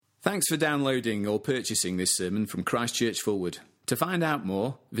Thanks for downloading or purchasing this sermon from Christchurch Fulwood. To find out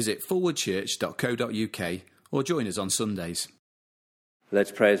more, visit fulwoodchurch.co.uk or join us on Sundays.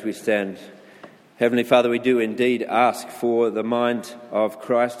 Let's pray as we stand. Heavenly Father, we do indeed ask for the mind of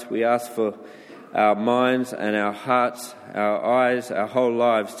Christ. We ask for our minds and our hearts, our eyes, our whole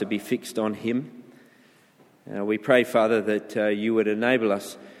lives to be fixed on Him. We pray, Father, that you would enable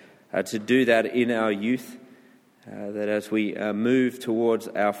us to do that in our youth. That as we move towards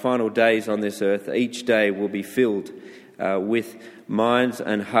our final days on this earth, each day will be filled with minds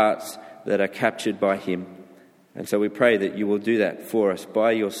and hearts that are captured by Him. And so we pray that you will do that for us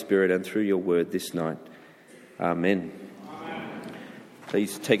by your Spirit and through your word this night. Amen.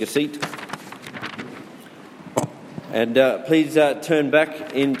 Please take a seat. And please turn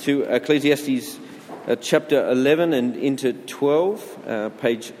back into Ecclesiastes chapter 11 and into 12,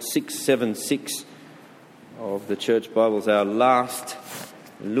 page 676. Of the Church Bibles, our last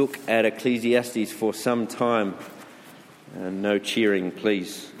look at Ecclesiastes for some time. And no cheering,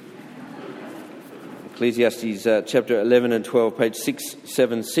 please. Ecclesiastes chapter 11 and 12, page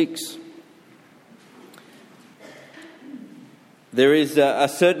 676. There is a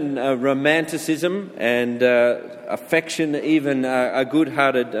certain romanticism and affection, even a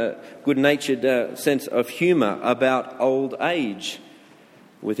good-hearted, good-natured sense of humour about old age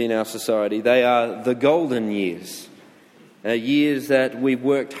within our society. They are the golden years, years that we've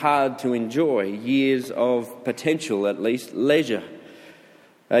worked hard to enjoy, years of potential, at least, leisure,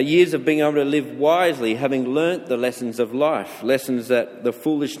 years of being able to live wisely, having learnt the lessons of life, lessons that the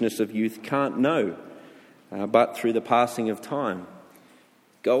foolishness of youth can't know, but through the passing of time.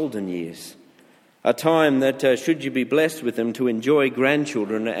 Golden years. A time that, should you be blessed with them, to enjoy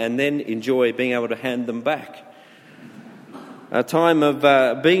grandchildren and then enjoy being able to hand them back. A time of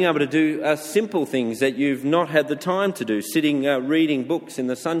being able to do simple things that you've not had the time to do, sitting reading books in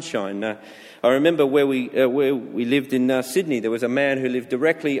the sunshine. I remember where we lived in Sydney, there was a man who lived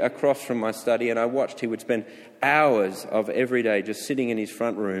directly across from my study, and I watched he would spend hours of every day just sitting in his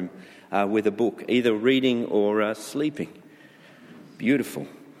front room with a book, either reading or sleeping. Beautiful.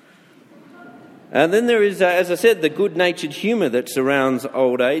 And then there is, as I said, the good-natured humour that surrounds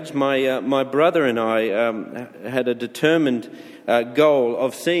old age. My brother and I had a determined goal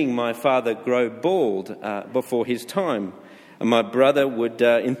of seeing my father grow bald before his time. And my brother would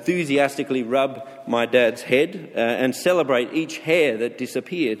enthusiastically rub my dad's head and celebrate each hair that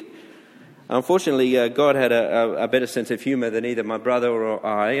disappeared. Unfortunately, God had a better sense of humour than either my brother or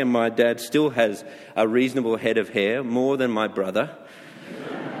I, and my dad still has a reasonable head of hair, more than my brother.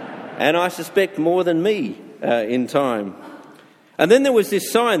 And I suspect more than me in time. And then there was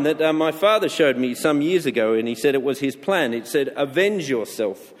this sign that my father showed me some years ago, and he said it was his plan. It said, "Avenge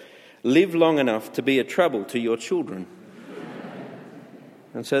yourself. Live long enough to be a trouble to your children."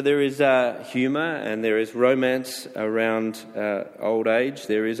 And so there is humour and there is romance around old age.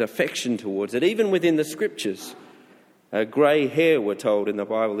 There is affection towards it, even within the Scriptures. Grey hair, we're told in the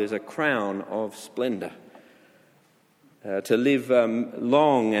Bible, is a crown of splendour. To live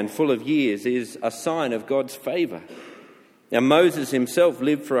long and full of years is a sign of God's favour. Now, Moses himself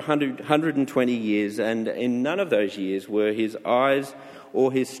lived for 120 years, and in none of those years were his eyes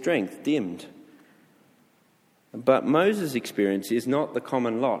or his strength dimmed. But Moses' experience is not the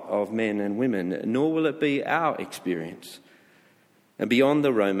common lot of men and women, nor will it be our experience. And beyond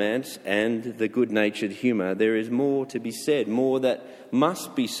the romance and the good-natured humour, there is more to be said, more that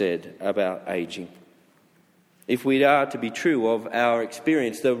must be said about ageing. If we are to be true of our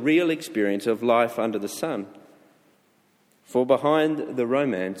experience, the real experience of life under the sun. For behind the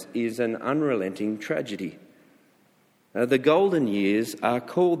romance is an unrelenting tragedy. The golden years are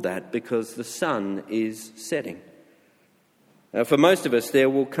called that because the sun is setting. For most of us, there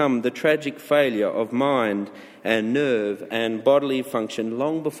will come the tragic failure of mind and nerve and bodily function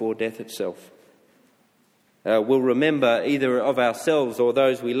long before death itself. We'll remember either of ourselves or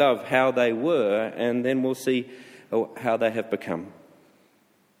those we love how they were, and then we'll see how they have become.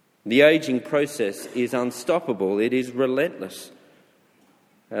 The ageing process is unstoppable. It is relentless.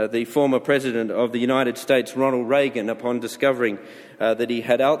 The former President of the United States, Ronald Reagan, upon discovering that he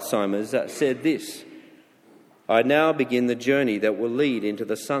had Alzheimer's, said this: "I now begin the journey that will lead into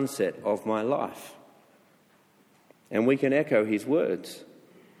the sunset of my life." And we can echo his words.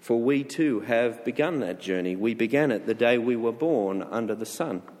 For we too have begun that journey. We began it the day we were born under the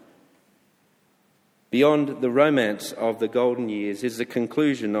sun. Beyond the romance of the golden years is the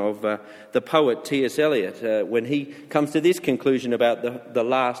conclusion of the poet T.S. Eliot. When he comes to this conclusion about the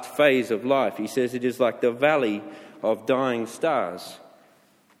last phase of life, he says it is like the valley of dying stars.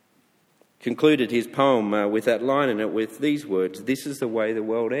 concluded his poem with that line in it with these words: "This is the way the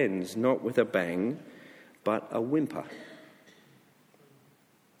world ends, not with a bang, but a whimper."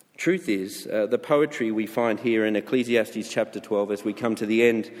 Truth is, the poetry we find here in Ecclesiastes chapter 12 as we come to the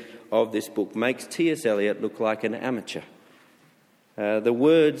end of this book makes T.S. Eliot look like an amateur. The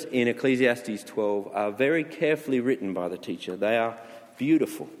words in Ecclesiastes 12 are very carefully written by the teacher. They are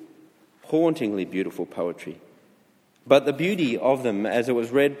beautiful, hauntingly beautiful poetry. But the beauty of them, as it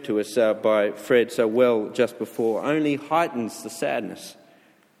was read to us by Fred so well just before, only heightens the sadness.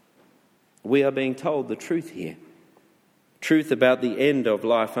 We are being told the truth here. Truth about the end of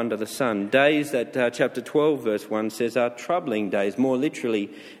life under the sun. Days that chapter 12 verse 1 says are troubling days, more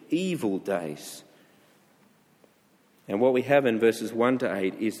literally evil days. And what we have in verses 1 to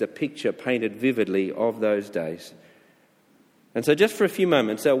 8 is the picture painted vividly of those days. And so just for a few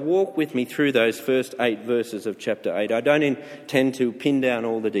moments, walk with me through those first 8 verses of chapter 8. I don't intend to pin down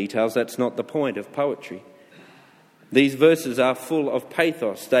all the details. That's not the point of poetry. These verses are full of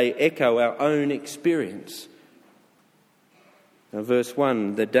pathos. They echo our own experience. Now, verse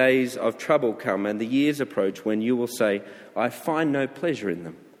 1, "The days of trouble come and the years approach when you will say, I find no pleasure in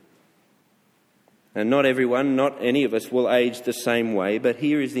them." And not everyone, not any of us will age the same way, but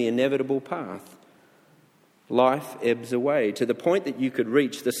here is the inevitable path. Life ebbs away to the point that you could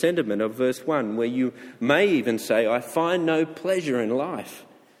reach the sentiment of verse 1, where you may even say, I find no pleasure in life.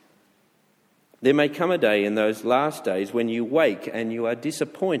 There may come a day in those last days when you wake and you are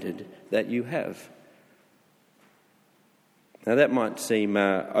disappointed that you have. Now that might seem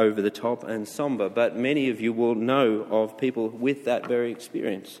over the top and sombre, but many of you will know of people with that very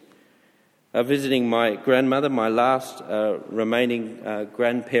experience. Visiting my grandmother, my last remaining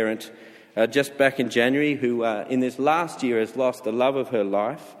grandparent, just back in January, who in this last year has lost the love of her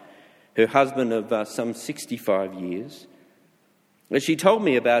life, her husband of some 65 years. She told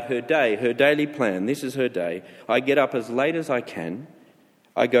me about her day, her daily plan. This is her day. I get up as late as I can.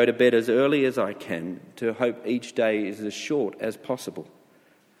 I go to bed as early as I can to hope each day is as short as possible.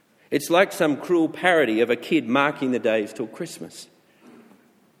 It's like some cruel parody of a kid marking the days till Christmas.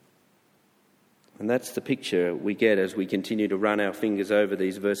 And that's the picture we get as we continue to run our fingers over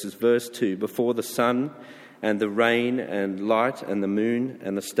these verses. Verse 2, "Before the sun and the rain and light and the moon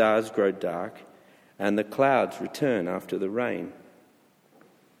and the stars grow dark and the clouds return after the rain."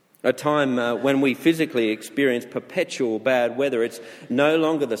 A time when we physically experience perpetual bad weather. It's no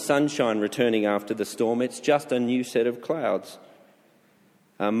longer the sunshine returning after the storm, it's just a new set of clouds.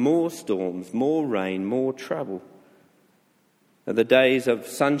 More storms, more rain, more trouble. The days of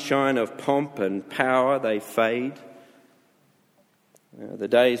sunshine, of pomp and power, they fade. The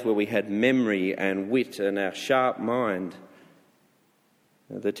days where we had memory and wit and our sharp mind.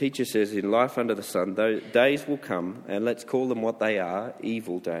 The teacher says in Life Under the Sun, those days will come, and let's call them what they are,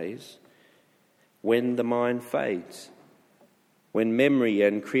 evil days, when the mind fades, when memory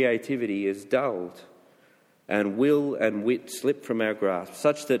and creativity is dulled, and will and wit slip from our grasp,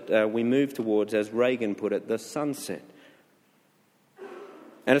 such that we move towards, as Reagan put it, the sunset.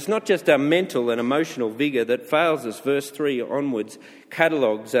 And it's not just our mental and emotional vigour that fails us. Verse 3 onwards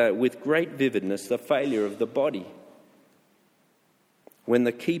catalogues with great vividness the failure of the body. When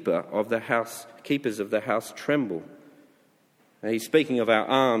the keepers of the house tremble. He's speaking of our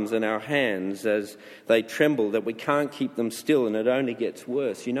arms and our hands as they tremble, that we can't keep them still and it only gets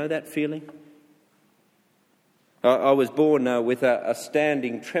worse. You know that feeling? I was born with a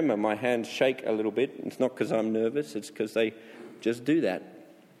standing tremor. My hands shake a little bit. It's not because I'm nervous, it's because they just do that.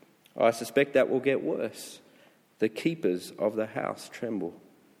 I suspect that will get worse. The keepers of the house tremble.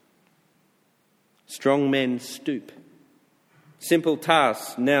 Strong men stoop. Simple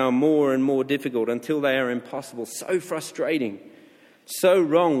tasks now more and more difficult until they are impossible. So frustrating. So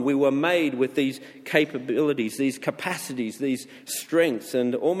wrong. We were made with these capabilities, these capacities, these strengths,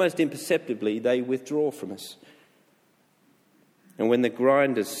 and almost imperceptibly they withdraw from us. And when the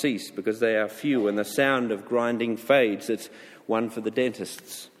grinders cease because they are few and the sound of grinding fades, it's one for the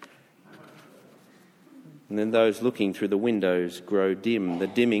dentists. And then those looking through the windows grow dim, the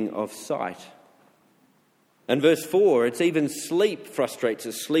dimming of sight. And verse 4, it's even sleep frustrates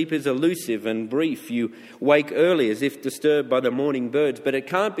us. Sleep is elusive and brief. You wake early as if disturbed by the morning birds, but it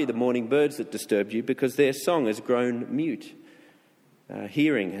can't be the morning birds that disturbed you because their song has grown mute.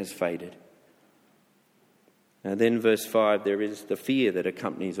 Hearing has faded. And then verse 5, there is the fear that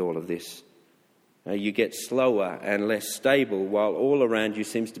accompanies all of this. You get slower and less stable while all around you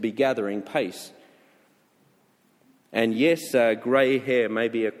seems to be gathering pace. And yes, grey hair may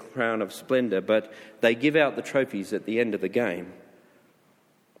be a crown of splendour, but they give out the trophies at the end of the game.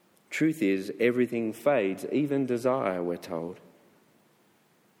 Truth is, everything fades, even desire, we're told.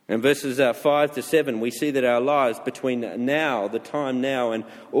 And verses 5 to 7, we see that our lives between now, the time now, and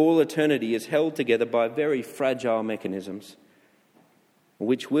all eternity is held together by very fragile mechanisms,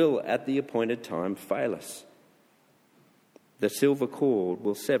 which will, at the appointed time, fail us. The silver cord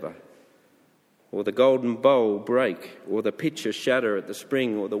will sever, or the golden bowl break, or the pitcher shatter at the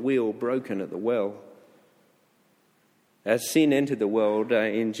spring, or the wheel broken at the well. As sin entered the world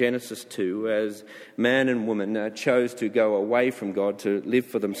in Genesis 2, as man and woman chose to go away from God to live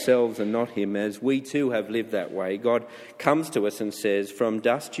for themselves and not him, as we too have lived that way, God comes to us and says, "From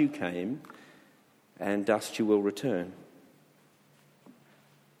dust you came, and dust you will return."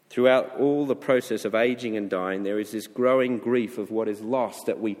 Throughout all the process of aging and dying, there is this growing grief of what is lost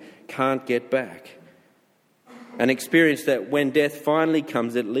that we can't get back. An experience that when death finally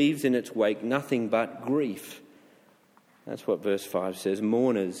comes, it leaves in its wake nothing but grief. That's what verse 5 says.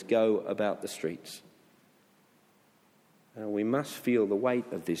 Mourners go about the streets. We must feel the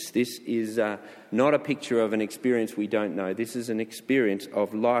weight of this. This is not a picture of an experience we don't know. This is an experience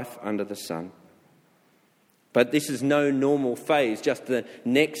of life under the sun. But this is no normal phase, just the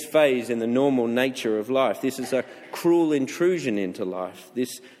next phase in the normal nature of life. This is a cruel intrusion into life.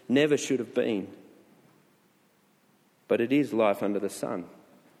 This never should have been. But it is life under the sun.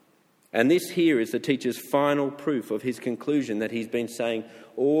 And this here is the teacher's final proof of his conclusion that he's been saying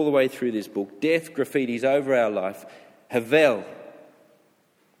all the way through this book. Death graffitis over our life. Havel.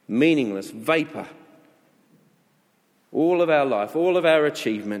 Meaningless. Vapour. All of our life, all of our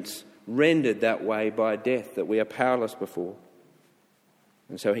achievements rendered that way by death that we are powerless before.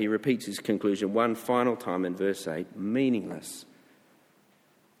 And so he repeats his conclusion one final time in verse 8. Meaningless.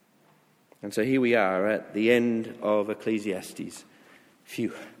 And so here we are at the end of Ecclesiastes.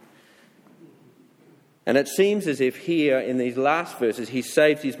 Phew. And it seems as if here in these last verses he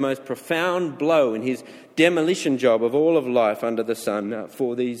saved his most profound blow in his demolition job of all of life under the sun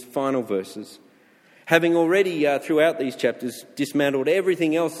for these final verses. Having already throughout these chapters dismantled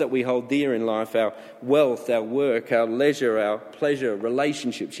everything else that we hold dear in life, our wealth, our work, our leisure, our pleasure,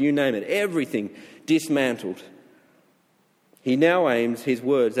 relationships, you name it, everything dismantled. He now aims his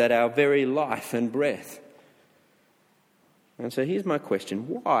words at our very life and breath. And so here's my question.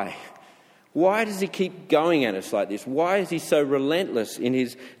 Why? Why does he keep going at us like this? Why is he so relentless in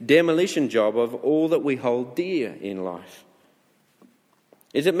his demolition job of all that we hold dear in life?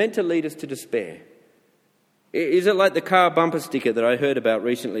 Is it meant to lead us to despair? Is it like the car bumper sticker that I heard about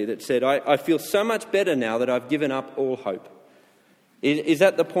recently that said, I feel so much better now that I've given up all hope? Is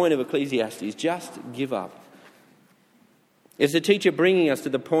that the point of Ecclesiastes? Just give up. Is the teacher bringing us to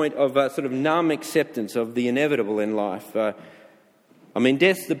the point of sort of numb acceptance of the inevitable in life?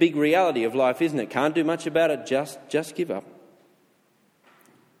 Death's the big reality of life, isn't it? Can't do much about it, just give up.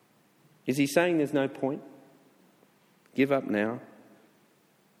 Is he saying there's no point? Give up now?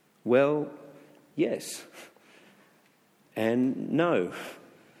 Well, yes. And no.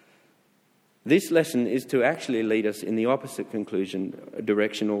 This lesson is to actually lead us in the opposite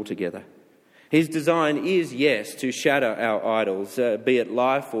direction altogether. His design is, yes, to shatter our idols, be it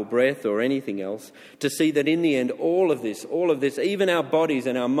life or breath or anything else, to see that in the end all of this, even our bodies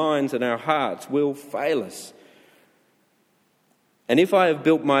and our minds and our hearts will fail us. And if I have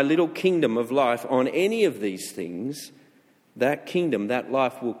built my little kingdom of life on any of these things, that kingdom, that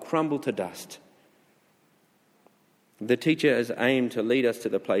life will crumble to dust. The teacher has aimed to lead us to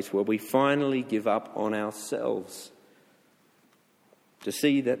the place where we finally give up on ourselves, to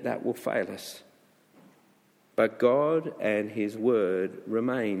see that will fail us. But God and his word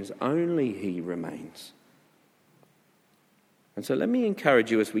remains. Only he remains. And so let me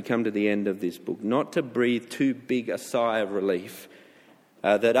encourage you as we come to the end of this book, not to breathe too big a sigh of relief,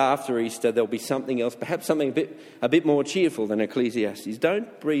 that after Easter there'll be something else, perhaps something a bit more cheerful than Ecclesiastes.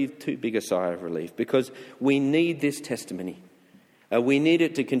 Don't breathe too big a sigh of relief, because we need this testimony. We need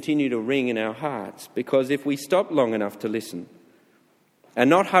it to continue to ring in our hearts, because if we stop long enough to listen and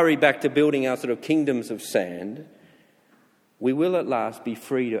not hurry back to building our sort of kingdoms of sand, we will at last be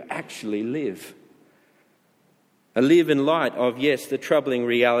free to actually live. Live in light of, yes, the troubling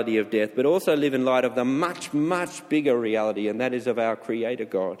reality of death, but also live in light of the much, much bigger reality, and that is of our Creator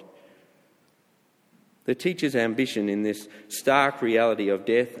God. The teacher's ambition in this stark reality of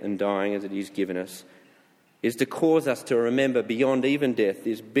death and dying as it is given us is to cause us to remember beyond even death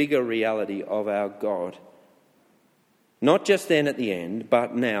this bigger reality of our God. Not just then at the end,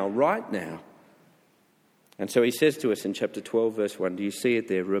 but now, right now. And so he says to us in chapter 12, verse 1, do you see it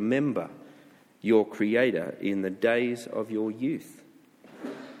there? Remember your Creator in the days of your youth.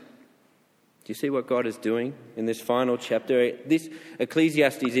 Do you see what God is doing in this final chapter? This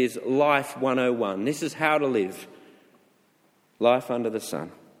Ecclesiastes is life 101. This is how to live. Life under the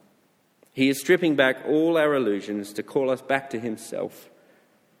sun. He is stripping back all our illusions to call us back to himself.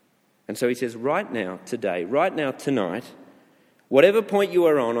 And so he says, right now, today, right now, tonight, whatever point you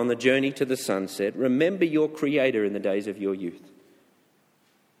are on the journey to the sunset, remember your Creator in the days of your youth.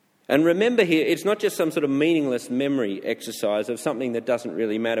 And remember here, it's not just some sort of meaningless memory exercise of something that doesn't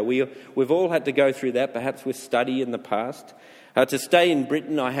really matter. We've all had to go through that, perhaps with study in the past. To stay in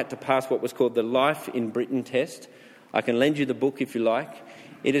Britain, I had to pass what was called the Life in Britain test. I can lend you the book if you like.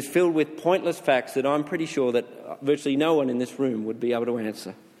 It is filled with pointless facts that I'm pretty sure that virtually no one in this room would be able to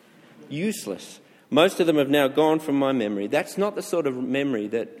answer. Useless. Most of them have now gone from my memory. That's not the sort of memory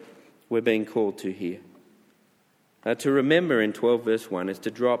that we're being called to here. To remember in 12 verse 1 is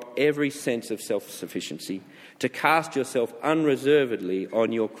to drop every sense of self-sufficiency, to cast yourself unreservedly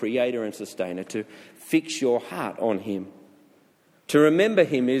on your Creator and Sustainer, to fix your heart on him. To remember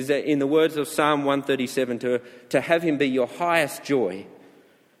him is, in the words of Psalm 137, to have him be your highest joy,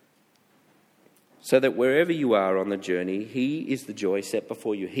 so that wherever you are on the journey, he is the joy set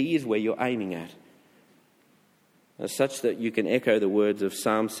before you. He is where you're aiming at. Such that you can echo the words of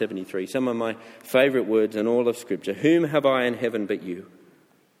Psalm 73, some of my favourite words in all of Scripture. Whom have I in heaven but you?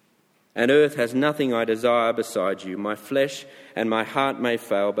 And earth has nothing I desire beside you. My flesh and my heart may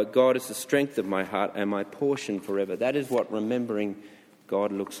fail, but God is the strength of my heart and my portion forever. That is what remembering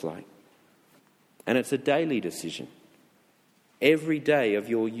God looks like. And it's a daily decision. Every day of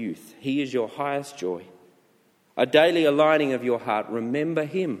your youth, he is your highest joy. A daily aligning of your heart. Remember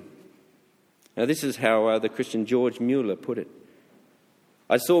him. Now, this is how the Christian George Mueller put it.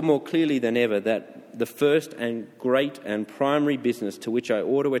 I saw more clearly than ever that the first and great and primary business to which I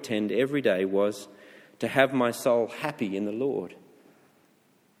ought to attend every day was to have my soul happy in the Lord.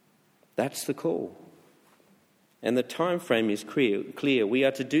 That's the call. And the time frame is clear. We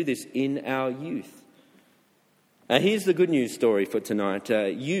are to do this in our youth. Here's the good news story for tonight.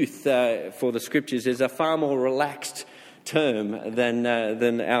 Youth, for the Scriptures, is a far more relaxed term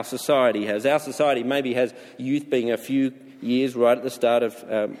than our society has. Our society maybe has youth being a few years right at the start of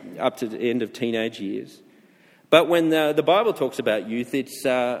up to the end of teenage years. But when the Bible talks about youth, it's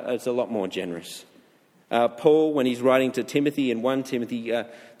a lot more generous. Paul, when he's writing to Timothy in 1 Timothy,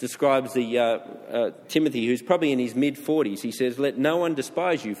 describes the Timothy who's probably in his mid-40s. He says, "Let no one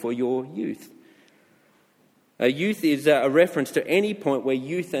despise you for your youth." Youth is a reference to any point where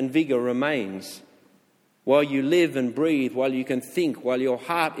youth and vigour remains. While you live and breathe, while you can think, while your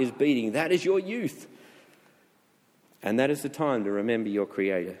heart is beating, that is your youth. And that is the time to remember your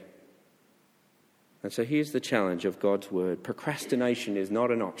Creator. And so here's the challenge of God's word. Procrastination is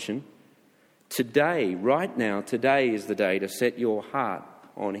not an option. Today, right now, today is the day to set your heart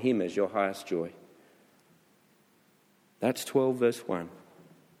on him as your highest joy. That's 12 verse 1.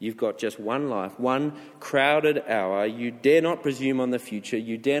 You've got just one life, one crowded hour. You dare not presume on the future.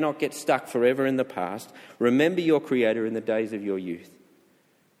 You dare not get stuck forever in the past. Remember your Creator in the days of your youth.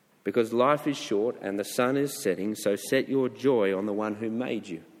 Because life is short and the sun is setting, so set your joy on the one who made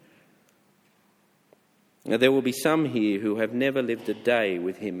you. Now, there will be some here who have never lived a day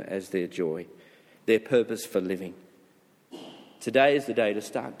with him as their joy, their purpose for living. Today is the day to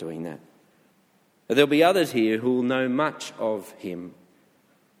start doing that. There'll be others here who will know much of him,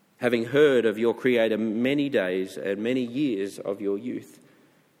 having heard of your Creator many days and many years of your youth.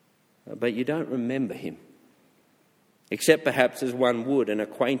 But you don't remember him, except perhaps as one would an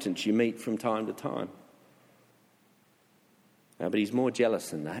acquaintance you meet from time to time. But he's more jealous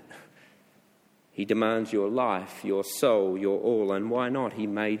than that. He demands your life, your soul, your all. And why not? He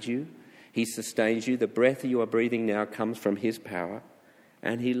made you. He sustains you. The breath you are breathing now comes from his power.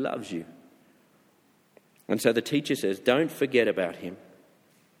 And he loves you. And so the teacher says, don't forget about him.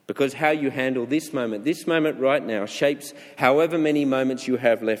 Because how you handle this moment right now, shapes however many moments you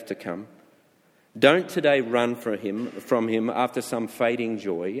have left to come. Don't today run from him after some fading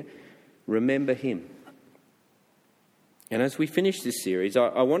joy. Remember him. And as we finish this series,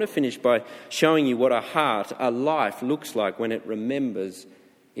 I want to finish by showing you what a life looks like when it remembers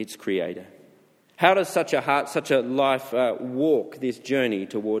its Creator. How does such a heart, such a life walk this journey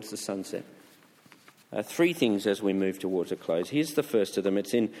towards the sunset? Three things as we move towards a close. Here's the first of them.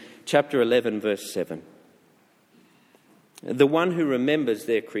 It's in chapter 11, verse 7. The one who remembers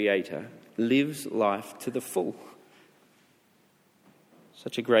their Creator lives life to the full.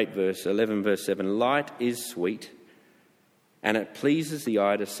 Such a great verse, 11, verse 7. Light is sweet, and it pleases the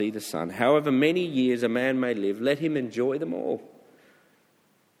eye to see the sun. However many years a man may live, let him enjoy them all.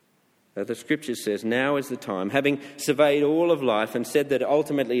 The Scripture says, now is the time, having surveyed all of life and said that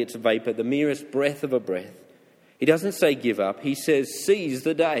ultimately it's vapour, the merest breath of a breath. He doesn't say give up, he says seize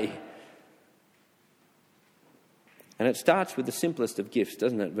the day. And it starts with the simplest of gifts,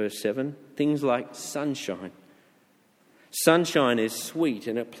 doesn't it? Verse 7, things like sunshine. Sunshine is sweet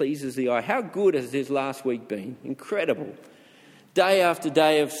and it pleases the eye. How good has this last week been? Incredible. Day after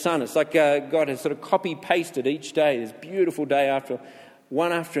day of sun. It's like God has sort of copy-pasted each day, this beautiful day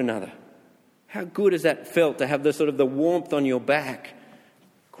one after another. How good has that felt to have the sort of the warmth on your back?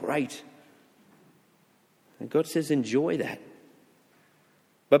 Great. And God says, enjoy that.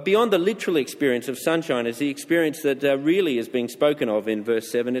 But beyond the literal experience of sunshine is the experience that really is being spoken of in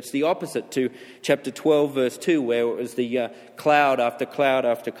verse 7. It's the opposite to chapter 12, verse 2, where it was the cloud after cloud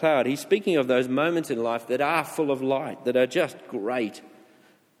after cloud. He's speaking of those moments in life that are full of light, that are just great.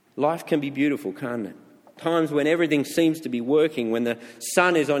 Life can be beautiful, can't it? Times when everything seems to be working, when the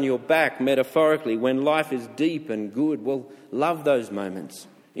sun is on your back, metaphorically, when life is deep and good. Well, love those moments.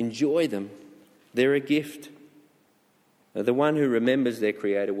 Enjoy them. They're a gift. The one who remembers their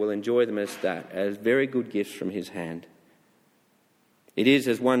Creator will enjoy them as very good gifts from his hand. It is,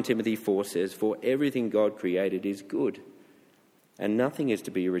 as 1 Timothy 4 says, for everything God created is good, and nothing is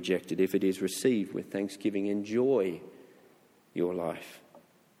to be rejected if it is received with thanksgiving. Enjoy your life.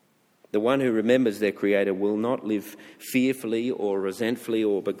 The one who remembers their Creator will not live fearfully or resentfully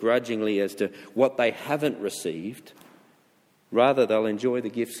or begrudgingly as to what they haven't received. Rather, they'll enjoy the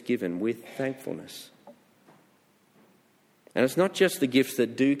gifts given with thankfulness. And it's not just the gifts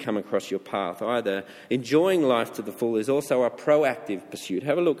that do come across your path either. Enjoying life to the full is also a proactive pursuit.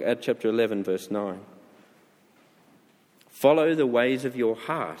 Have a look at chapter 11, verse 9. Follow the ways of your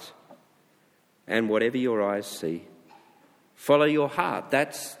heart and whatever your eyes see. Follow your heart.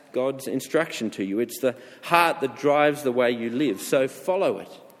 That's God's instruction to you. It's the heart that drives the way you live. So follow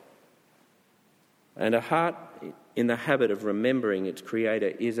it. And a heart in the habit of remembering its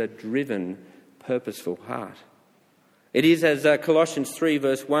Creator is a driven, purposeful heart. It is, as Colossians 3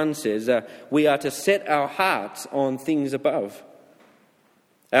 verse 1 says, we are to set our hearts on things above.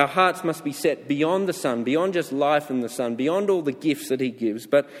 Our hearts must be set beyond the sun, beyond just life in the sun, beyond all the gifts that he gives,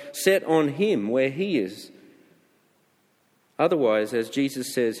 but set on him where he is. Otherwise, as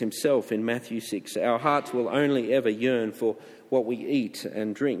Jesus says himself in Matthew 6, our hearts will only ever yearn for what we eat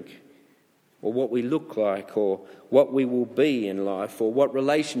and drink, or what we look like, or what we will be in life, or what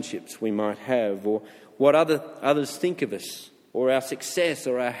relationships we might have, or what others think of us, or our success,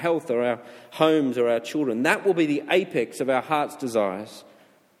 or our health, or our homes, or our children. That will be the apex of our heart's desires.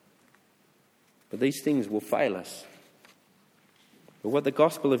 But these things will fail us. But what the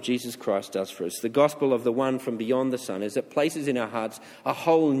gospel of Jesus Christ does for us, the gospel of the one from beyond the sun, is it places in our hearts a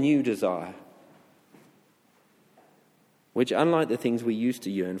whole new desire, which, unlike the things we used to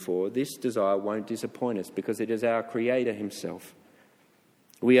yearn for, this desire won't disappoint us because it is our Creator himself.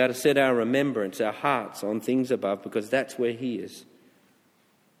 We are to set our remembrance, our hearts, on things above because that's where he is.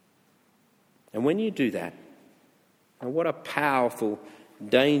 And when you do that, and what a powerful,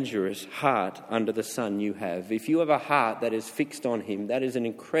 dangerous heart under the sun you have. If you have a heart that is fixed on him, that is an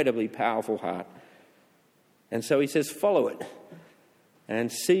incredibly powerful heart. And so he says, follow it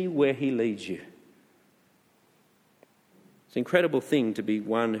and see where he leads you. It's an incredible thing to be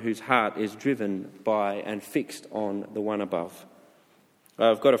one whose heart is driven by and fixed on the one above.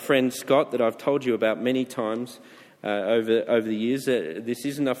 I've got a friend, Scott, that I've told you about many times over the years. This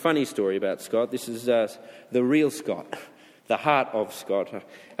isn't a funny story about Scott. This is the real Scott, the heart of Scott.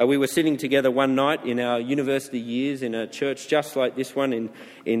 We were sitting together one night in our university years in a church just like this one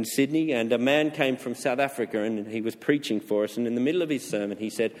in Sydney, and a man came from South Africa and he was preaching for us. And in the middle of his sermon, he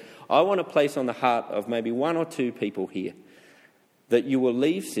said, I want to place on the heart of maybe one or two people here that you will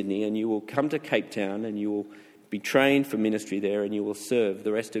leave Sydney and you will come to Cape Town and you will be trained for ministry there and you will serve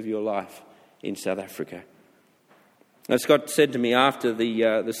the rest of your life in South Africa. Now, Scott said to me after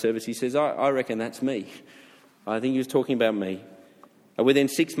the service, he says, I reckon that's me. I think he was talking about me. Within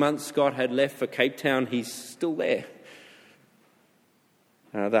 6 months, Scott had left for Cape Town. He's still there.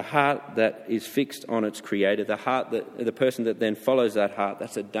 The heart that is fixed on its Creator, the person that then follows that heart,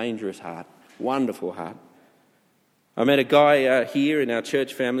 that's a dangerous heart, wonderful heart. I met a guy here in our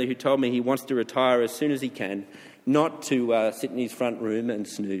church family who told me he wants to retire as soon as he can, not to sit in his front room and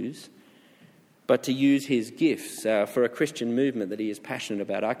snooze, but to use his gifts for a Christian movement that he is passionate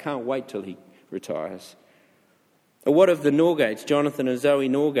about. I can't wait till he retires. What of the Norgates, Jonathan and Zoe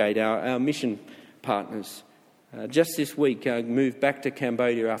Norgate, our mission partners? Just this week moved back to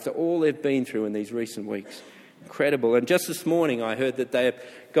Cambodia after all they've been through in these recent weeks. Incredible. And just this morning I heard that they have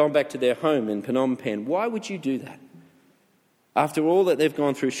gone back to their home in Phnom Penh. Why would you do that? After all that they've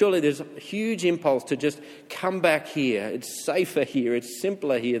gone through, surely there's a huge impulse to just come back here. It's safer here. It's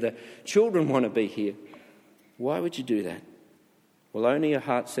simpler here. The children want to be here. Why would you do that? Well, only a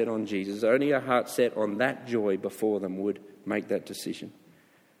heart set on Jesus, only a heart set on that joy before them would make that decision.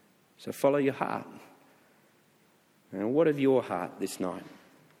 So follow your heart. And what of your heart this night?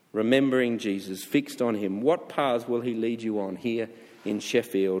 Remembering Jesus, fixed on him. What paths will he lead you on here in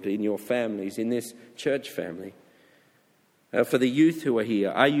Sheffield, in your families, in this church family? For the youth who are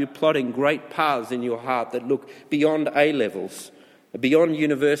here, are you plotting great paths in your heart that look beyond A-levels, beyond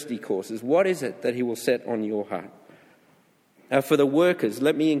university courses? What is it that he will set on your heart? For the workers,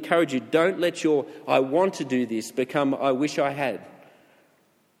 let me encourage you, don't let your "I want to do this" become "I wish I had."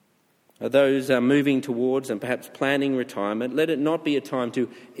 Those moving towards and perhaps planning retirement, let it not be a time to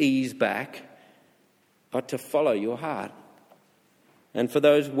ease back, but to follow your heart. And for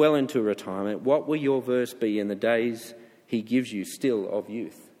those well into retirement, what will your verse be in the days he gives you still of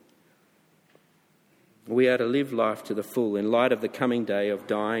youth? We are to live life to the full in light of the coming day of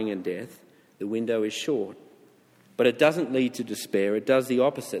dying and death. The window is short. But it doesn't lead to despair. It does the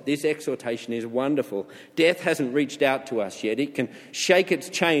opposite. This exhortation is wonderful. Death hasn't reached out to us yet. It can shake its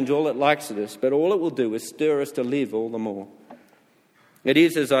chains all it likes at us, but all it will do is stir us to live all the more. It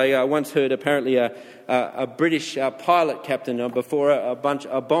is, as I once heard, apparently a British pilot captain before a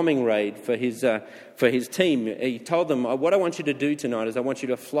bombing raid for his team. He told them, "What I want you to do tonight is I want you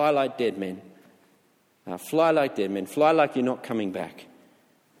to fly like dead men. Fly like dead men. Fly like you're not coming back."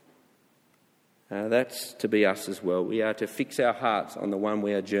 That's to be us as well. We are to fix our hearts on the one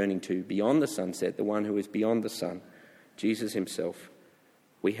we are journeying to, beyond the sunset, the one who is beyond the sun, Jesus himself.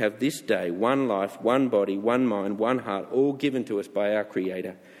 We have this day one life, one body, one mind, one heart, all given to us by our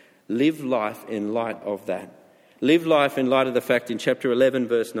Creator. Live life in light of that. Live life in light of the fact in chapter 11,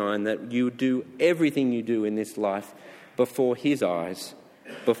 verse 9, that you do everything you do in this life before his eyes,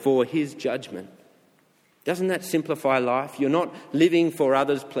 before his judgment. Doesn't that simplify life? You're not living for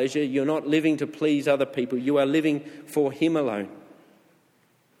others' pleasure. You're not living to please other people. You are living for him alone.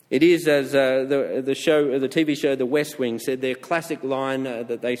 It is, as the TV show The West Wing said, their classic line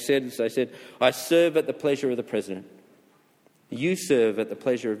that they said, "I serve at the pleasure of the president." You serve at the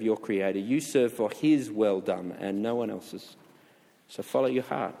pleasure of your Creator. You serve for his well done and no one else's. So follow your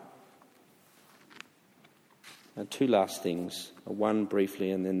heart. And two last things, one briefly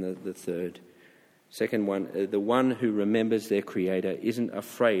and then the third. Second one, the one who remembers their Creator isn't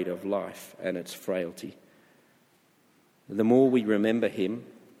afraid of life and its frailty. The more we remember him,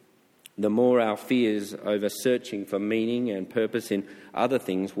 the more our fears over searching for meaning and purpose in other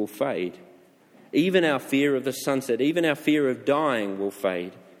things will fade. Even our fear of the sunset, even our fear of dying will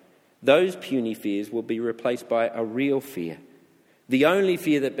fade. Those puny fears will be replaced by a real fear. The only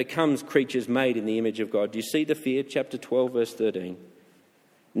fear that becomes creatures made in the image of God. Do you see the fear? Chapter 12, verse 13.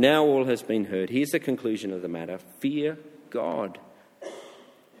 Now all has been heard. Here's the conclusion of the matter. Fear God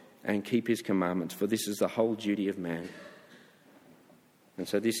and keep his commandments, for this is the whole duty of man. And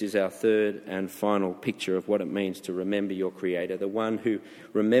so this is our third and final picture of what it means to remember your Creator. The one who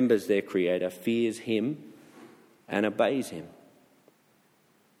remembers their Creator fears him and obeys him.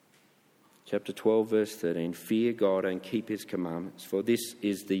 Chapter 12, verse 13, fear God and keep his commandments, for this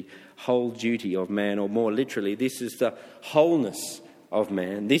is the whole duty of man, or more literally, this is the wholeness of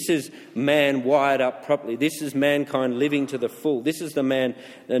man. This is man wired up properly. This is mankind living to the full. This is the man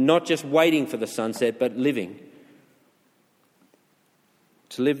not just waiting for the sunset, but living.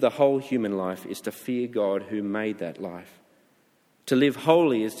 To live the whole human life is to fear God who made that life. To live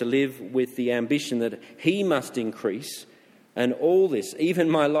holy is to live with the ambition that he must increase and all this, even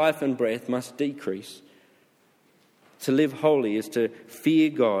my life and breath, must decrease. To live holy is to fear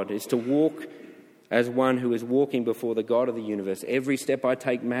God, is to walk as one who is walking before the God of the universe. Every step I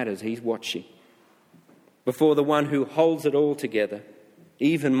take matters. He's watching. Before the one who holds it all together,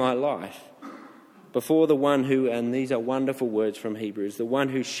 even my life. Before the one who, and these are wonderful words from Hebrews, the one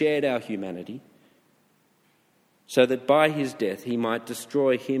who shared our humanity, so that by his death he might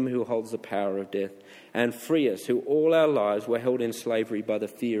destroy him who holds the power of death and free us who all our lives were held in slavery by the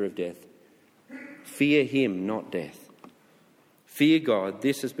fear of death. Fear him, not death. Fear God.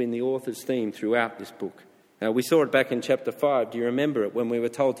 This has been the author's theme throughout this book. Now, we saw it back in chapter 5. Do you remember it when we were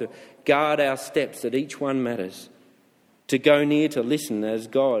told to guard our steps, that each one matters? To go near to listen as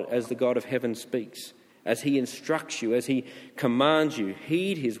the God of heaven speaks, as he instructs you, as he commands you.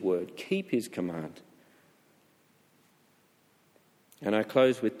 Heed his word. Keep his command. And I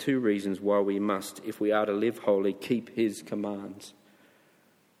close with two reasons why we must, if we are to live holy, keep his commands.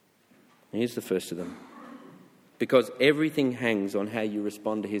 And here's the first of them. Because everything hangs on how you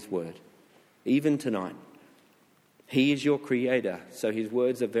respond to his word. Even tonight. He is your creator, so his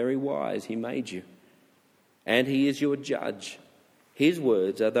words are very wise. He made you. And he is your judge. His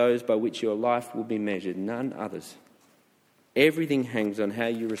words are those by which your life will be measured, none others. Everything hangs on how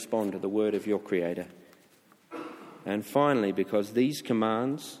you respond to the word of your Creator. And finally, because these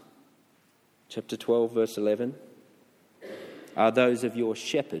commands, chapter 12, verse 11, are those of your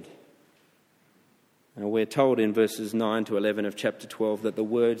shepherd. And we're told in verses 9 to 11 of chapter 12 that the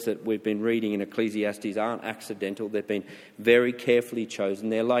words that we've been reading in Ecclesiastes aren't accidental. They've been very carefully chosen.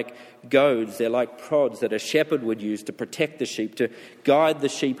 They're like goads, they're like prods that a shepherd would use to protect the sheep, to guide the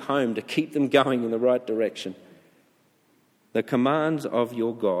sheep home, to keep them going in the right direction. The commands of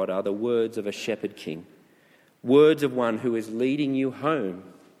your God are the words of a shepherd king, words of one who is leading you home.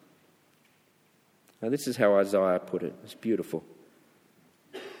 Now, this is how Isaiah put it. It's beautiful.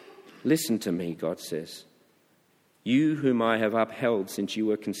 Listen to me, God says, you whom I have upheld since you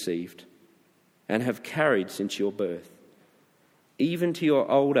were conceived and have carried since your birth. Even to your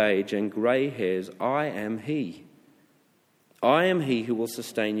old age and grey hairs, I am he. I am he who will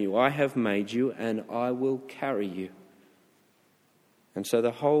sustain you. I have made you and I will carry you. And so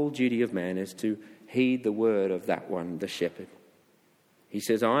the whole duty of man is to heed the word of that one, the shepherd. He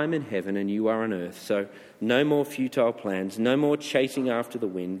says, I am in heaven and you are on earth, so no more futile plans, no more chasing after the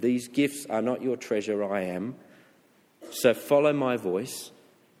wind. These gifts are not your treasure, I am. So follow my voice,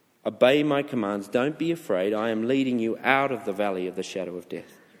 obey my commands, don't be afraid. I am leading you out of the valley of the shadow of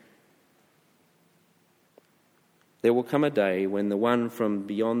death. There will come a day when the one from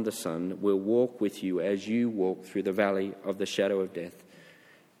beyond the sun will walk with you as you walk through the valley of the shadow of death.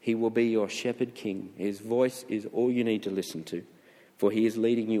 He will be your shepherd king. His voice is all you need to listen to, for he is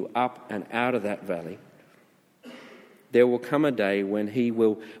leading you up and out of that valley. There will come a day when he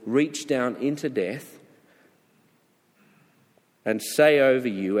will reach down into death and say over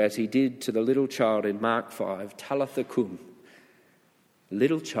you, as he did to the little child in Mark 5, Talitha cum,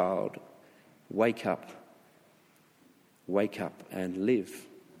 little child, wake up and live.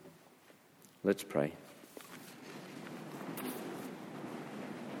 Let's pray.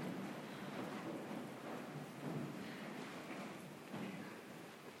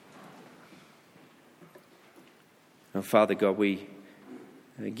 Now, Father God, we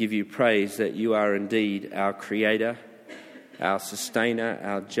give you praise that you are indeed our Creator, our Sustainer,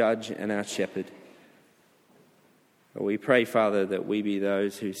 our Judge and our Shepherd. We pray, Father, that we be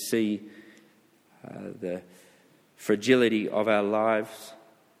those who see the fragility of our lives,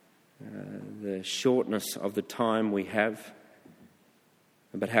 the shortness of the time we have,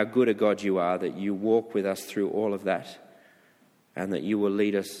 but how good a God you are, that you walk with us through all of that, and that you will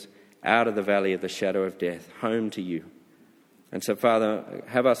lead us out of the valley of the shadow of death, home to you. And so, Father,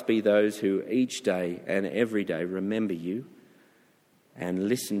 have us be those who each day and every day remember you and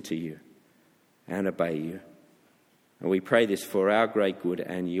listen to you and obey you. And we pray this for our great good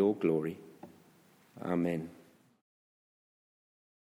and your glory. Amen.